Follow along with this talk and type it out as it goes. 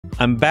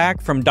I'm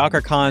back from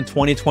DockerCon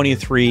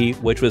 2023,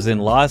 which was in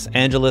Los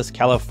Angeles,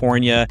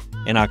 California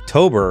in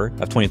October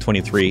of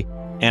 2023.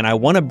 And I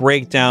want to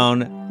break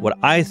down what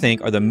I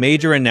think are the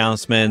major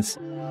announcements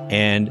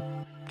and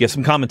give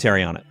some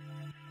commentary on it.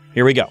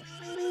 Here we go.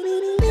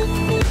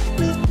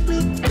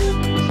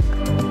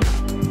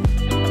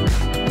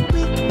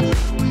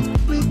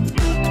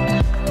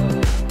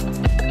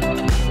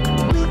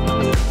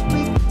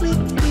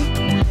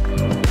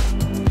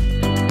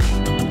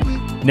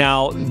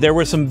 Now, there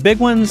were some big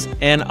ones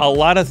and a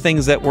lot of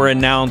things that were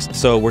announced.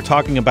 So we're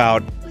talking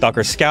about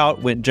Docker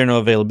Scout went general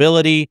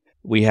availability.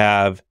 We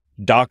have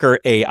Docker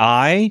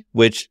AI,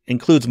 which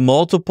includes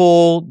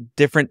multiple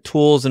different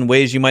tools and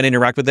ways you might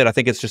interact with it. I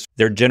think it's just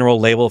their general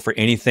label for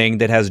anything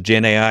that has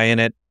Gen AI in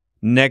it.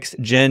 Next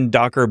Gen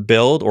Docker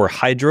Build, or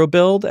Hydro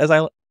Build, as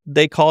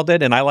they called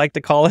it, and I like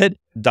to call it.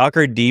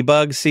 Docker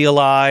Debug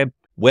CLI,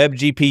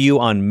 WebGPU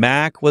on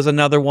Mac was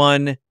another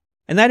one.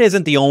 And that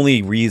isn't the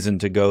only reason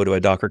to go to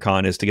a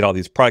DockerCon, is to get all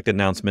these product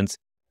announcements,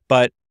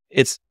 but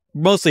it's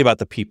mostly about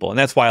the people. And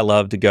that's why I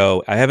love to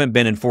go. I haven't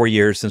been in 4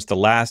 years since the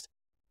last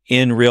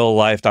in real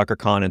life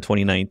DockerCon in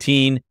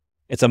 2019.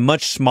 It's a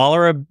much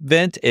smaller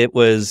event. It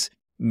was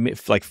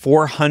like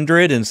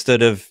 400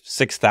 instead of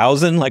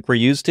 6,000 like we're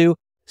used to.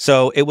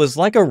 So it was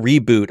like a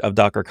reboot of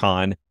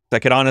DockerCon. I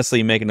could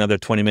honestly make another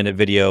 20-minute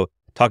video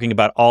talking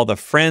about all the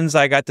friends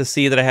I got to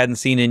see that I hadn't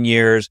seen in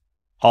years,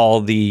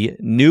 all the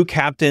new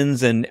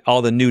captains and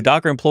all the new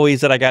Docker employees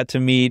that I got to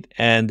meet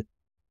and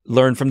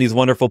learn from these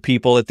wonderful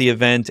people at the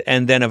event.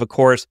 And then, of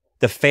course,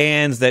 the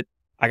fans that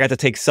I got to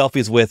take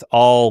selfies with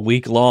all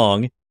week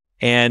long.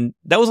 And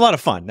that was a lot of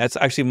fun. That's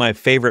actually my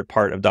favorite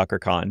part of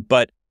DockerCon.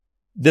 But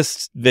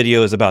this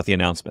video is about the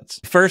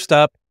announcements. First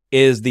up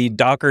is the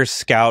Docker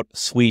Scout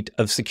suite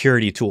of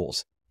security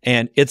tools.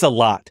 And it's a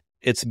lot.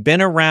 It's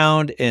been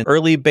around in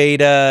early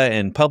beta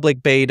and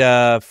public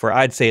beta for,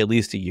 I'd say, at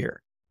least a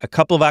year. A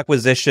couple of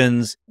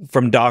acquisitions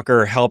from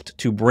Docker helped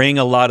to bring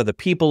a lot of the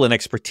people and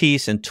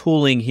expertise and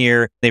tooling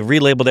here. They've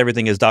relabeled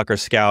everything as Docker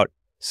Scout.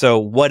 So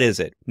what is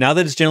it? Now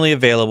that it's generally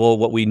available,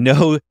 what we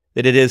know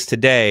that it is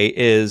today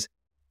is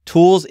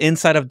tools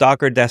inside of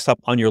Docker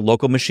Desktop on your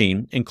local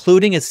machine,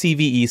 including a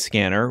CVE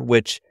scanner,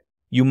 which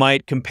you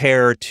might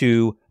compare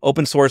to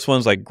open source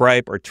ones like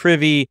Gripe or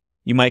Trivy.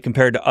 You might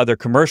compare to other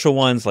commercial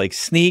ones like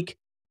Sneak.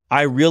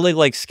 I really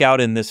like Scout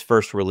in this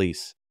first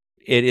release.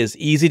 It is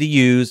easy to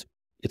use.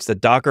 It's the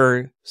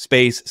Docker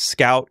space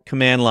Scout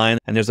command line,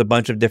 and there's a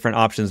bunch of different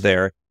options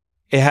there.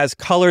 It has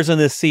colors in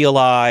the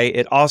CLI.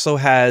 It also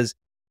has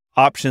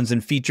options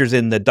and features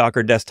in the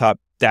Docker Desktop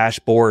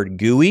dashboard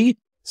GUI.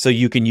 So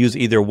you can use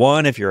either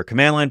one if you're a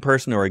command line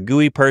person or a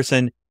GUI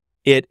person.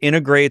 It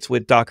integrates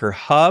with Docker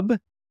Hub,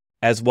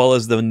 as well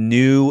as the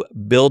new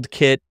build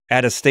kit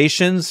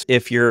attestations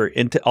if you're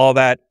into all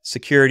that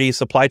security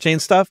supply chain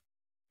stuff.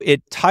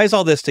 It ties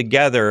all this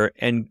together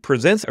and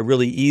presents a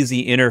really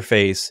easy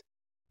interface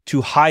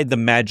to hide the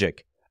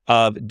magic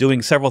of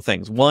doing several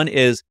things. One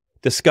is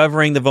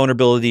discovering the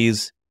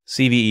vulnerabilities,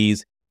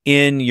 CVEs,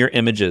 in your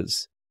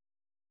images.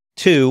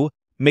 Two,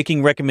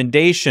 making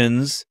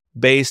recommendations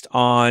based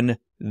on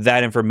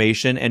that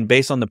information and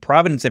based on the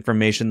provenance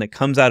information that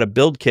comes out of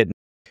BuildKit.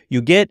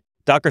 You get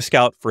Docker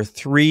Scout for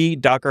 3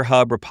 Docker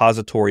Hub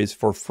repositories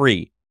for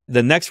free.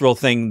 The next real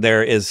thing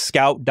there is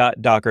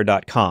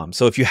scout.docker.com.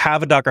 So if you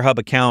have a Docker Hub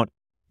account,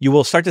 you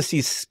will start to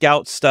see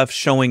Scout stuff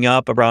showing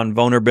up around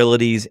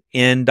vulnerabilities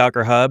in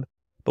Docker Hub.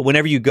 But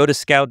whenever you go to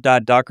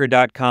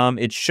scout.docker.com,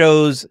 it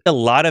shows a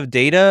lot of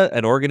data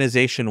and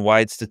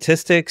organization-wide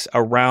statistics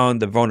around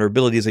the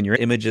vulnerabilities in your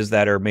images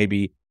that are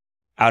maybe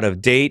out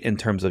of date in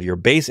terms of your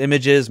base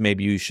images.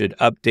 Maybe you should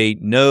update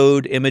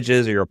Node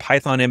images or your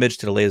Python image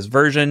to the latest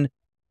version.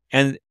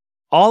 And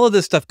all of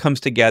this stuff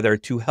comes together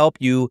to help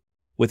you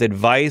with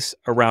advice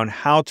around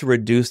how to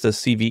reduce the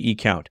CVE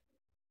count.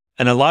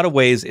 In a lot of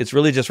ways, it's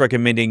really just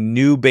recommending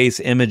new base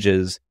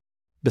images.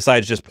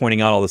 Besides just pointing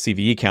out all the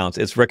CVE counts,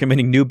 it's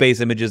recommending new base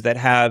images that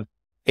have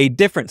a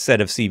different set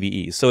of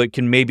CVEs. So it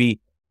can maybe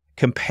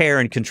compare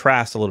and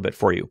contrast a little bit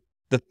for you.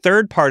 The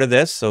third part of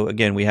this, so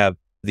again, we have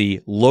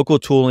the local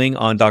tooling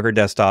on Docker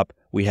Desktop.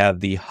 We have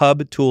the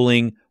hub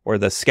tooling, or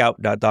the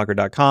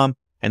scout.docker.com.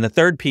 And the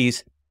third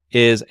piece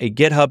is a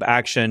GitHub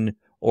action,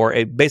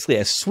 or basically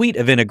a suite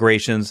of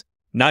integrations,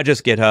 not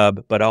just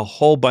GitHub, but a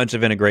whole bunch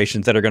of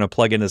integrations that are going to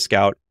plug into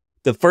Scout.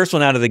 The first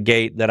one out of the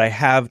gate that I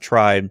have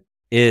tried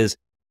is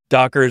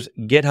Docker's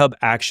GitHub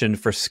action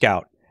for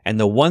Scout. And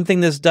the one thing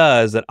this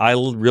does that I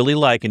really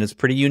like, and is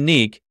pretty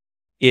unique,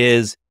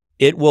 is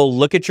it will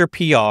look at your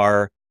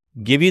PR,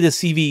 give you the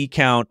CVE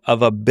count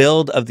of a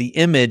build of the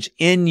image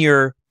in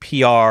your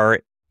PR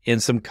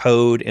in some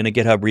code in a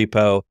GitHub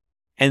repo,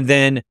 and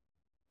then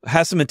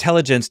has some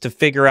intelligence to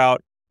figure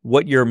out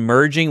what you're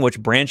merging, which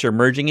branch you're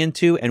merging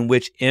into, and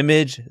which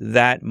image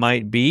that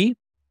might be,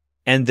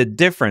 and the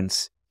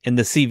difference in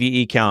the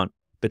CVE count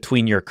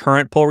between your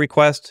current pull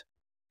request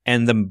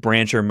and the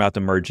branch you're about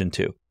to merge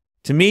into.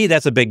 To me,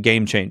 that's a big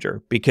game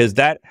changer, because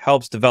that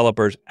helps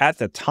developers at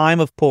the time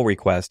of pull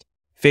request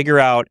figure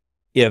out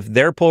if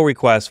their pull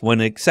request,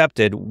 when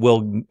accepted,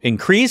 will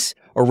increase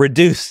or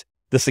reduce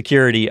the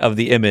security of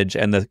the image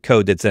and the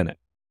code that's in it.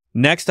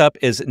 Next up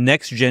is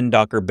next-gen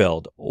Docker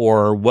build,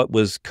 or what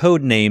was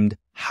codenamed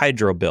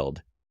Hydro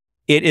build.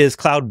 It is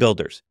cloud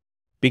builders,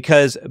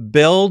 because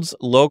builds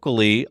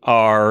locally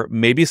are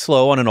maybe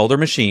slow on an older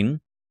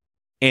machine,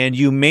 and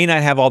you may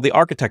not have all the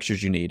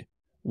architectures you need.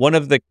 One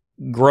of the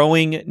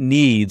growing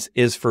needs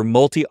is for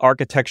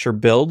multi-architecture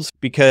builds,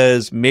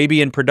 because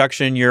maybe in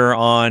production you're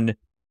on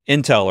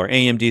Intel or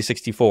AMD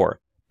 64,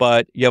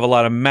 but you have a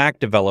lot of Mac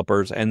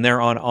developers and they're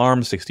on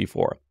ARM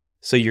 64.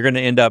 So you're going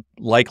to end up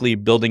likely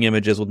building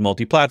images with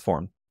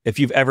multi-platform. If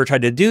you've ever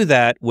tried to do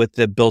that with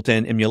the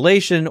built-in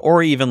emulation,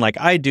 or even like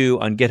I do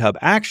on GitHub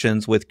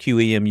Actions with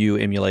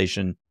QEMU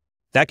emulation,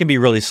 that can be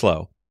really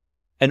slow,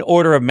 an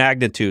order of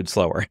magnitude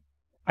slower.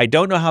 I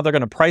don't know how they're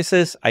going to price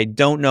this. I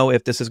don't know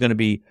if this is going to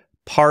be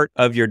part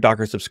of your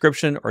Docker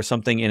subscription or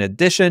something in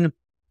addition,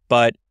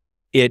 but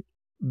it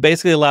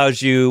basically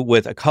allows you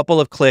with a couple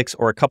of clicks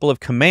or a couple of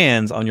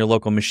commands on your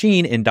local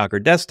machine in Docker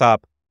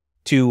Desktop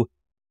to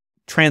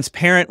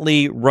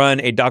transparently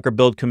run a Docker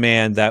build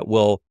command that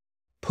will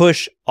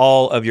push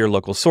all of your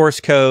local source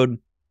code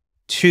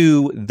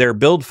to their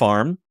build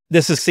farm.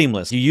 This is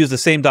seamless. You use the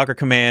same Docker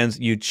commands.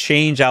 You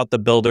change out the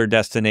builder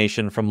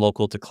destination from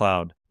local to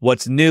cloud.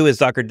 What's new is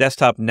Docker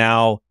Desktop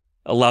now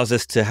allows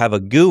us to have a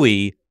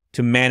GUI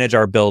to manage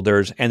our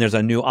builders, and there's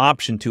a new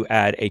option to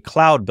add a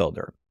cloud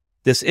builder.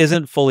 This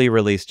isn't fully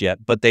released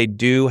yet, but they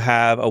do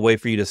have a way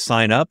for you to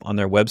sign up on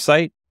their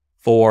website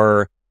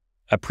for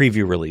a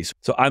preview release.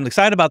 So I'm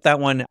excited about that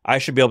one. I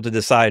should be able to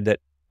decide that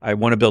I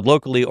want to build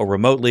locally or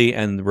remotely,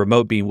 and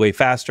remote being way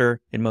faster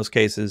in most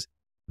cases.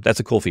 That's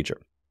a cool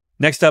feature.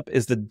 Next up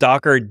is the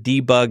Docker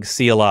Debug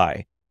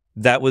CLI.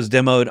 That was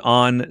demoed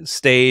on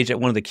stage at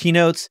one of the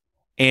keynotes,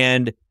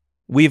 and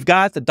we've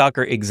got the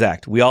Docker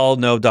exec. We all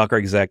know Docker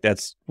exec.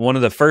 That's one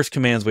of the first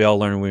commands we all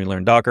learn when we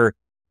learn Docker.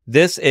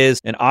 This is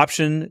an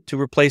option to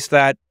replace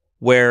that,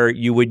 where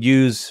you would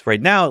use,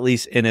 right now, at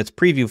least in its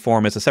preview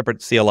form, it's a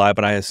separate CLI,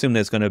 but I assume that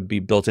it's going to be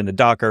built into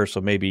Docker.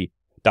 So maybe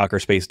Docker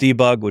space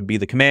debug would be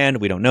the command.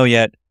 We don't know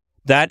yet.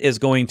 That is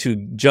going to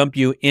jump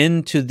you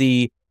into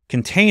the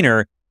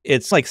container.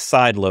 It's like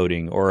side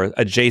loading or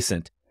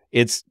adjacent.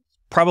 It's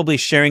probably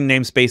sharing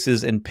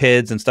namespaces and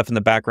PIDs and stuff in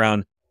the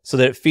background so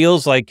that it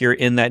feels like you're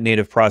in that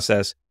native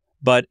process,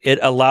 but it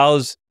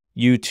allows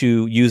you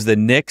to use the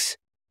Nix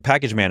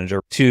package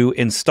manager to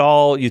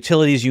install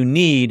utilities you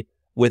need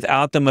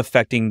without them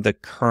affecting the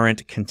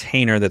current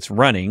container that's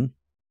running.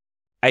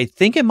 I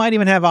think it might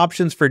even have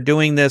options for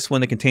doing this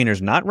when the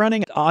container's not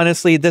running.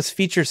 Honestly, this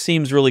feature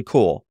seems really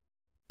cool.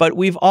 But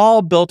we've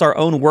all built our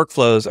own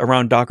workflows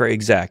around Docker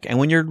exec. And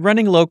when you're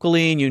running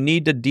locally and you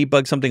need to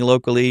debug something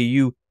locally,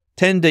 you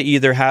tend to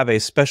either have a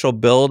special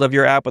build of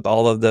your app with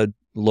all of the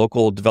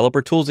local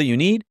developer tools that you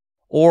need,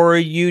 or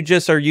you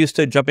just are used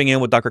to jumping in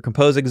with Docker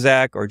Compose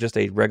exec or just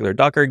a regular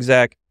Docker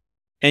exec,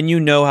 and you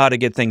know how to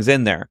get things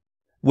in there.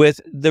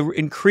 With the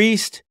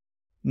increased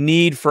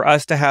need for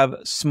us to have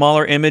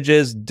smaller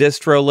images,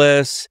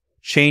 distroless,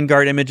 chain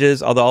guard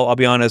images, although I'll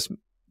be honest,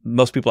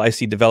 most people I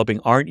see developing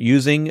aren't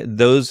using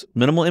those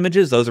minimal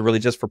images. Those are really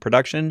just for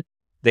production.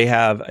 They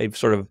have a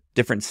sort of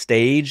different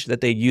stage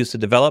that they use to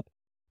develop.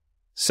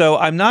 So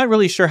I'm not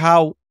really sure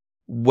how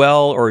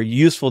well or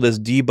useful this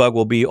debug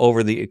will be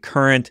over the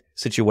current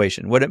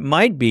situation. What it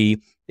might be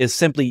is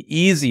simply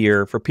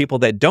easier for people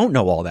that don't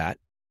know all that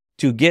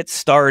to get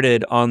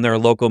started on their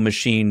local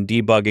machine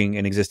debugging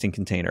an existing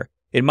container.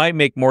 It might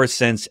make more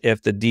sense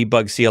if the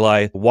debug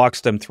CLI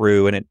walks them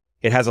through and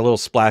it has a little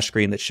splash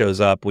screen that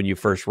shows up when you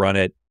first run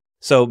it.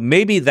 So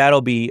maybe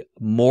that'll be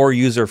more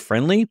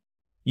user-friendly.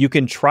 You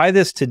can try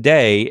this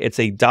today. It's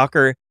a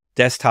Docker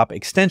desktop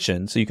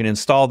extension. So you can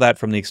install that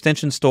from the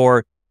extension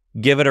store,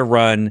 give it a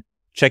run,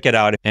 check it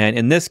out. And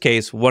in this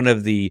case, one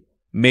of the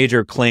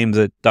major claims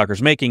that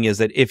Docker's making is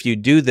that if you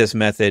do this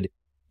method,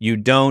 you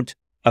don't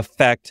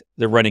affect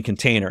the running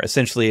container.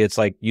 Essentially, it's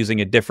like using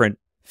a different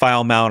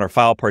file mount or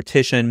file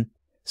partition.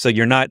 So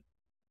you're not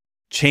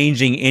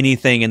changing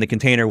anything in the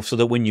container so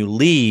that when you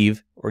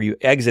leave or you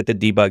exit the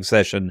debug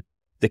session,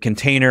 the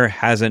container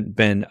hasn't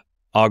been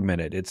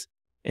augmented. It's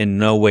in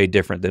no way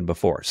different than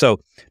before. So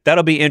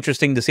that'll be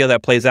interesting to see how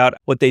that plays out.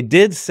 What they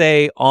did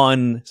say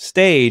on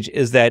stage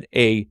is that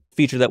a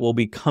feature that will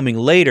be coming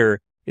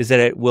later is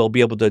that it will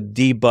be able to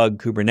debug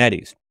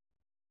Kubernetes.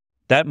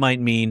 That might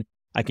mean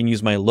I can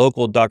use my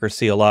local Docker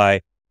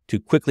CLI to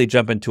quickly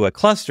jump into a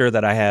cluster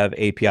that I have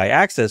API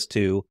access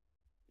to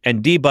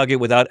and debug it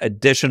without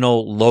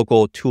additional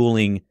local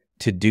tooling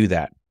to do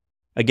that.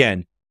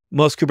 Again,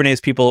 most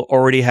Kubernetes people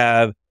already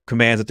have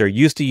commands that they're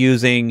used to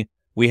using.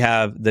 We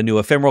have the new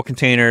ephemeral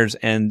containers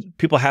and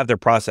people have their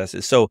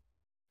processes. So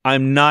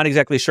I'm not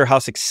exactly sure how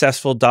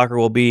successful Docker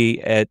will be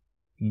at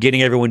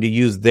getting everyone to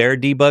use their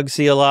debug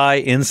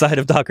CLI inside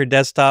of Docker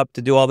Desktop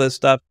to do all this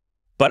stuff.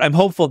 But I'm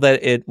hopeful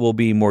that it will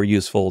be more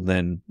useful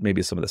than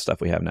maybe some of the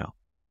stuff we have now.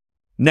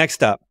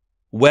 Next up,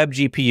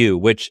 WebGPU,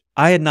 which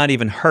I had not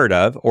even heard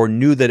of or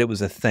knew that it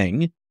was a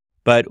thing.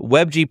 But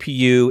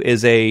WebGPU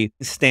is a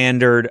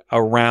standard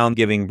around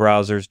giving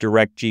browsers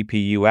direct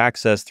GPU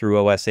access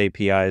through OS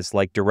APIs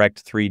like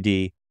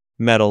Direct3D,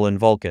 Metal, and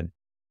Vulkan.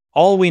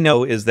 All we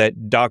know is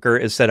that Docker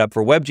is set up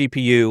for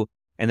WebGPU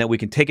and that we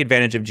can take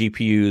advantage of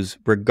GPUs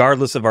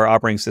regardless of our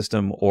operating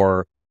system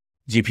or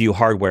GPU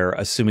hardware,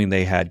 assuming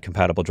they had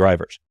compatible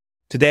drivers.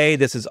 Today,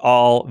 this is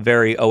all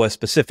very OS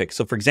specific.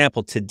 So for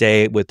example,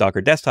 today with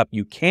Docker Desktop,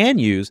 you can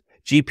use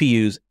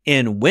GPUs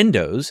in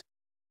Windows,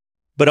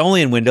 but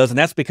only in Windows. And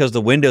that's because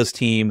the Windows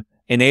team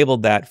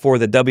enabled that for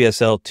the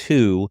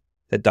WSL2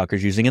 that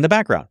Docker's using in the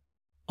background.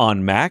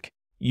 On Mac,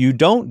 you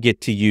don't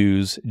get to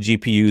use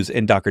GPUs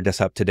in Docker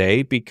Desktop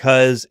today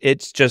because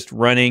it's just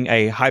running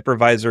a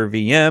hypervisor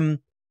VM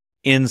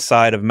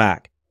inside of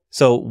Mac.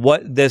 So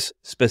what this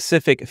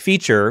specific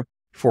feature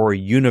for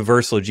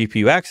universal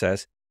GPU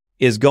access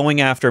is going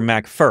after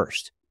Mac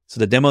first. So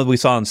the demo we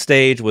saw on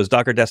stage was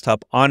Docker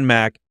Desktop on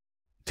Mac,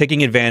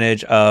 taking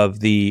advantage of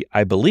the,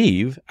 I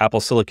believe, Apple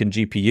Silicon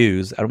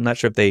GPUs. I'm not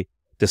sure if they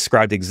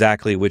described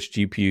exactly which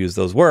GPUs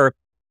those were,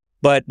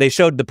 but they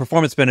showed the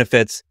performance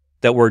benefits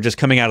that were just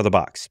coming out of the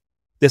box.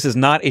 This is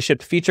not a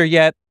shipped feature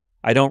yet.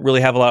 I don't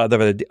really have a lot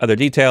of other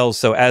details.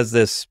 So as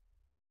this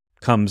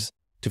comes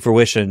to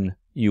fruition,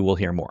 you will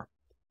hear more.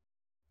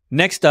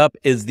 Next up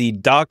is the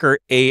Docker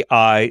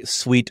AI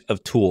suite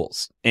of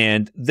tools.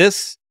 And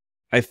this,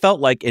 I felt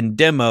like in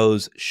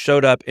demos,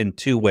 showed up in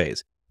two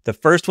ways. The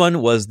first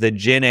one was the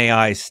Gen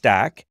AI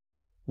stack,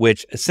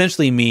 which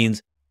essentially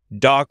means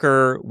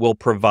Docker will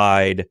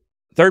provide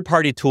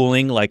third-party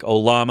tooling like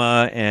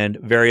Ollama and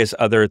various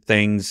other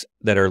things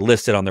that are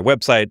listed on their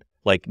website,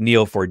 like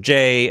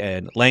Neo4j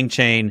and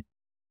LangChain.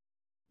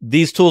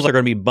 These tools are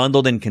going to be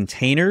bundled in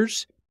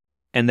containers,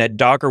 and that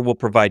Docker will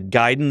provide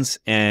guidance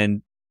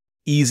and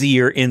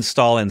easier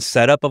install and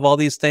setup of all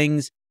these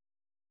things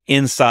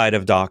inside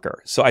of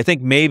Docker. So I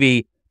think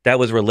maybe that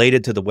was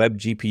related to the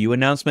WebGPU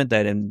announcement,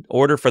 that in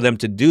order for them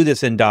to do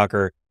this in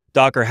Docker,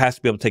 Docker has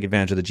to be able to take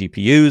advantage of the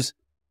GPUs.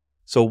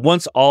 So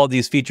once all of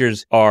these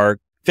features are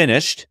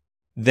finished,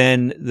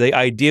 then the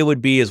idea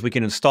would be is we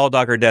can install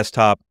Docker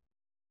Desktop.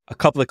 A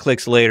couple of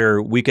clicks later,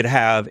 we could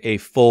have a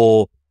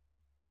full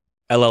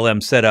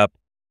LLM setup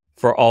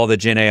for all the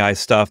Gen AI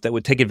stuff that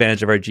would take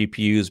advantage of our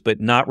GPUs, but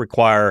not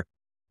require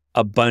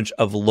a bunch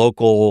of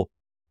local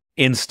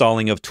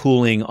installing of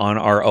tooling on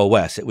our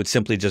OS. It would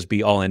simply just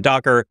be all in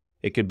Docker.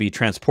 It could be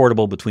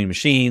transportable between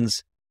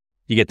machines.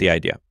 You get the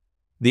idea.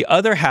 The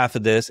other half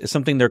of this is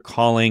something they're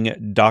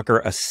calling Docker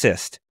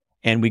Assist.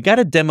 And we got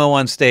a demo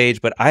on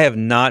stage, but I have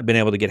not been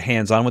able to get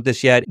hands-on with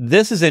this yet.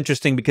 This is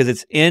interesting because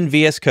it's in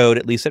VS Code,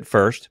 at least at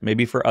first,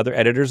 maybe for other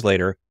editors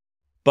later.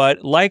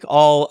 But like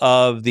all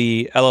of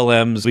the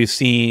LLMs we've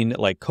seen,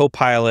 like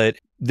Copilot,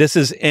 this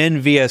is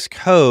in VS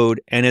Code,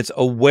 and it's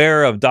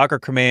aware of Docker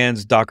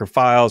commands, Docker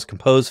files,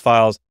 compose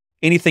files,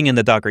 anything in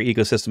the Docker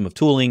ecosystem of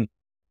tooling.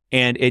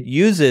 And it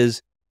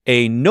uses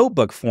a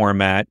notebook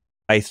format.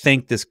 I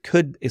think this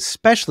could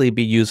especially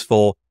be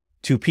useful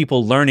to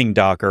people learning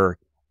Docker.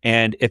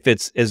 And if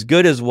it's as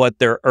good as what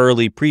their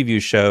early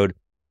preview showed,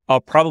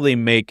 I'll probably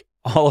make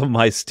all of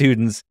my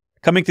students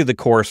coming through the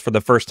course for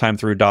the first time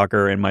through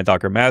Docker and my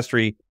Docker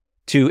Mastery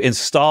to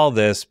install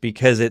this,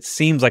 because it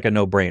seems like a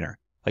no-brainer.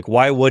 Like,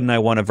 why wouldn't I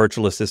want a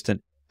virtual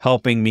assistant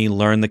helping me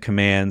learn the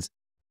commands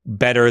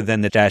better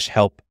than the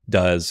 -help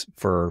does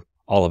for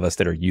all of us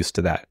that are used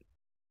to that?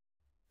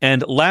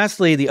 And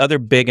lastly, the other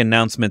big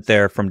announcement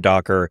there from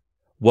Docker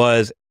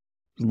was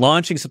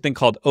launching something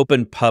called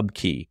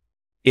OpenPubKey.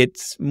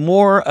 It's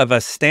more of a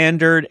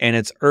standard, and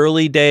it's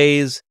early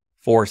days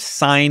for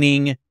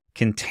signing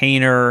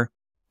container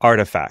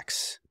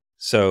artifacts.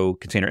 So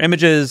container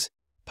images,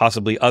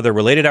 possibly other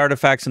related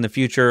artifacts in the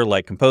future,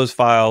 like compose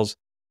files,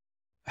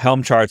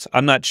 Helm charts.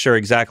 I'm not sure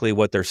exactly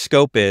what their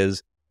scope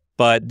is,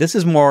 but this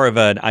is more of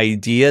an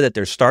idea that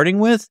they're starting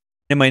with.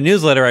 In my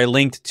newsletter, I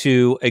linked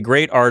to a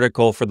great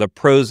article for the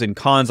pros and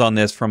cons on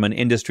this from an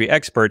industry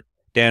expert,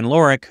 Dan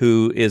Lorick,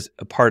 who is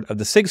a part of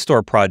the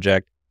SigStore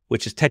project,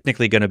 which is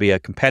technically going to be a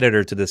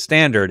competitor to this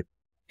standard.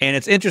 And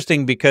it's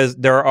interesting because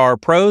there are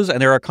pros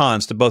and there are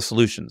cons to both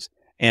solutions.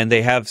 And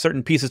they have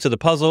certain pieces to the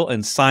puzzle,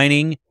 and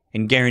signing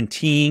and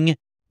guaranteeing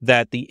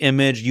that the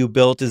image you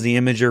built is the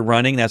image you're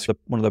running. That's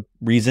one of the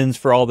reasons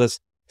for all this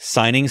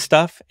signing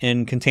stuff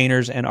in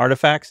containers and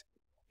artifacts.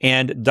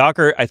 And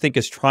Docker, I think,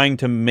 is trying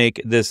to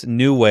make this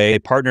new way. They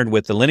partnered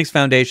with the Linux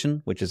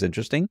Foundation, which is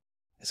interesting.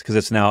 It's because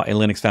it's now a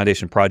Linux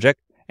Foundation project,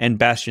 and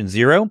Bastion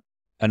Zero,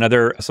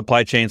 another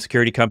supply chain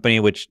security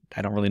company, which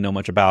I don't really know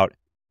much about.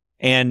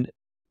 And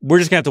we're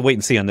just going to have to wait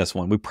and see on this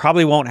one. We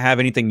probably won't have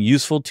anything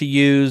useful to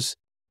use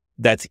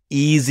that's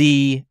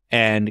easy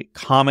and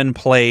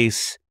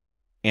commonplace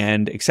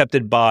and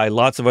accepted by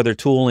lots of other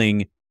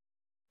tooling.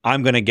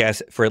 I'm going to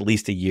guess for at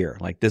least a year.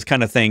 Like, this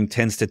kind of thing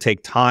tends to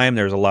take time.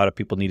 There's a lot of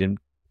people needing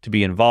to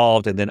be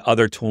involved, and then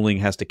other tooling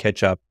has to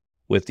catch up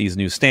with these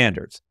new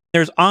standards.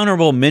 There's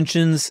honorable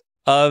mentions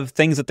of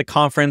things at the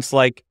conference,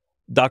 like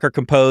Docker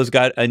Compose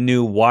got a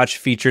new watch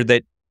feature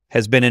that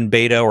has been in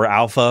beta or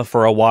alpha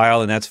for a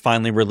while, and that's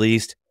finally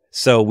released.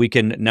 So we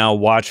can now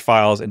watch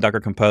files in Docker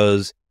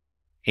Compose,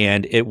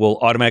 and it will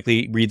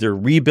automatically either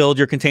rebuild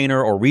your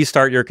container or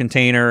restart your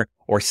container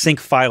or sync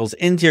files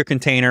into your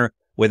container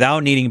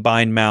without needing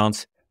bind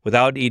mounts,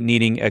 without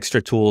needing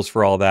extra tools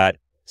for all that.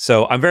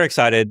 So I'm very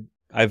excited.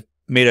 I've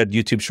made a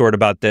YouTube short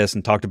about this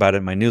and talked about it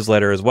in my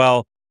newsletter as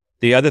well.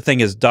 The other thing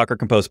is Docker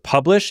Compose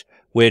Publish,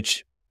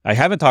 which I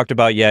haven't talked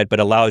about yet, but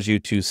allows you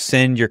to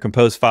send your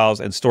Compose files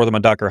and store them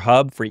on Docker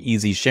Hub for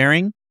easy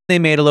sharing. They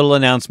made a little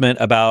announcement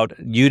about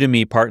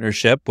Udemy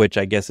partnership, which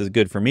I guess is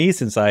good for me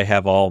since I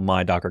have all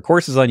my Docker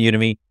courses on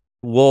Udemy.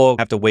 We'll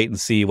have to wait and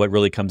see what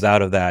really comes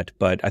out of that.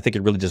 But I think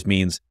it really just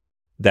means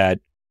that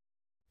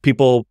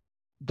people,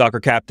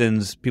 Docker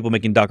captains, people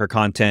making Docker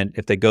content,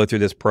 if they go through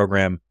this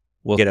program,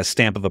 will get a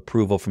stamp of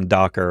approval from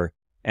Docker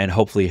and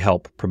hopefully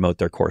help promote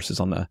their courses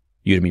on the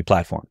Udemy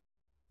platform.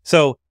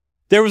 So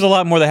there was a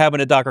lot more that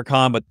happened at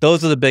DockerCon, but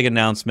those are the big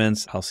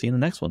announcements. I'll see you in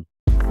the next one.